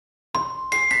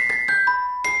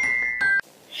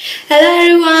Hello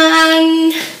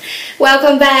everyone!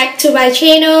 Welcome back to my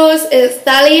channel. It's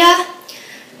Thalia.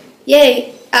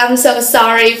 Yay! I'm so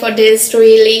sorry for this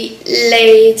really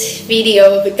late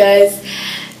video because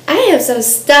I have some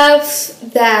stuff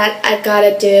that I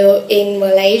gotta do in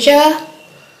Malaysia.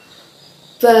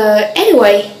 But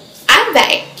anyway, I'm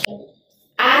back.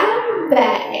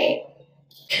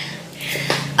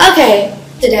 Okay,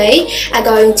 today I'm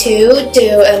going to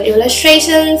do an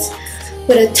illustrations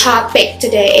with a topic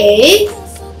today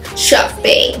is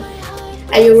shopping.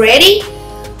 Are you ready?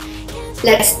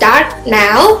 Let's start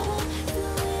now.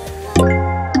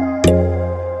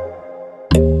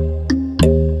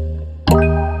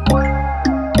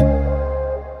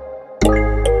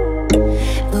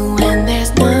 When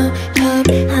there's no hope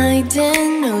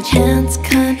hiding, no chance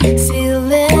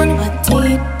concealing what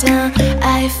deep down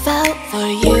I felt for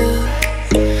you.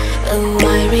 Oh,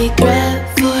 I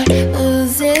regret for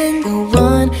losing the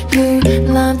one who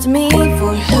loved me,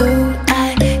 for who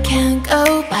I can't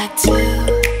go back to.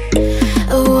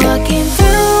 Walking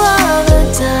through all the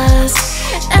dust,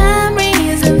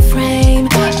 memories and frame,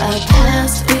 a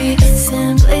past we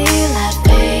simply let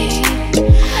fade.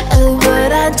 Oh,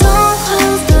 but I don't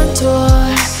close the door,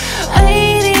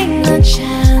 waiting a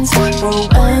chance for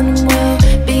when we'll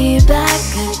be back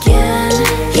again.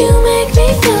 You make me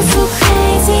feel so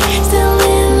crazy, still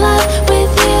in love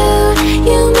with you.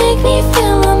 You make me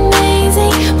feel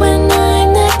amazing when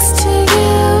I'm next to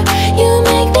you. You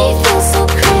make me feel so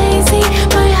crazy,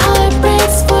 my heart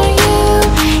breaks for you.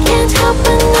 Can't help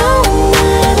but know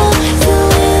that I'm still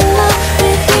in love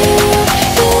with you.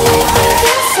 You make me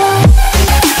feel so.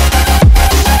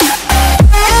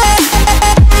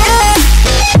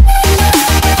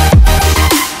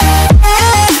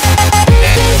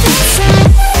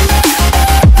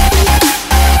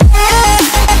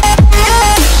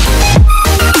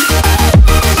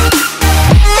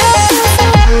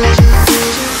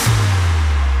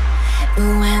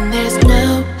 When there's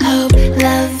no hope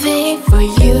loving for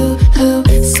you who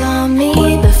saw me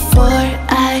before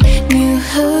I knew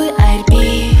who I'd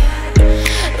be.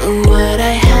 What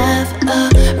I have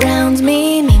around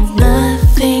me means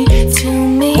nothing to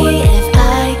me if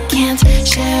I can't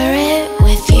share it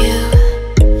with you.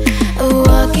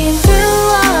 Walking through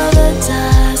all the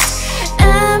dust,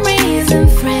 memories and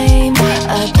frame,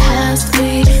 a past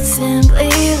we simply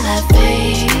let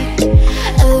fade.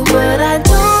 But I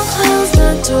don't close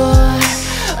the door,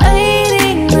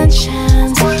 waiting the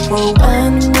chance for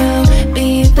when we'll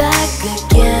be back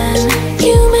again.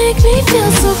 You make me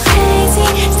feel so crazy,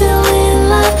 still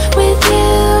in love with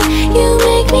you. You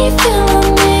make me feel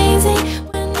amazing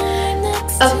when I'm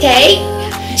next to you. Okay,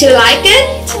 do you like it?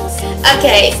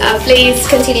 Okay, please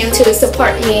continue to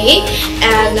support me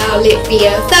and leave me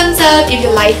a thumbs up if you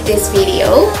like this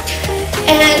video.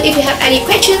 And if you have any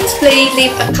questions, please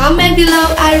leave a comment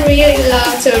below. I really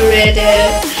love to read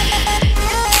it.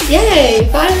 Yay,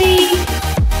 finally!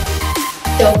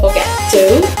 Don't forget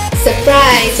to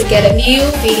subscribe to get a new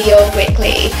video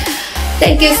quickly.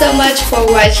 Thank you so much for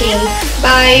watching.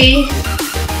 Bye!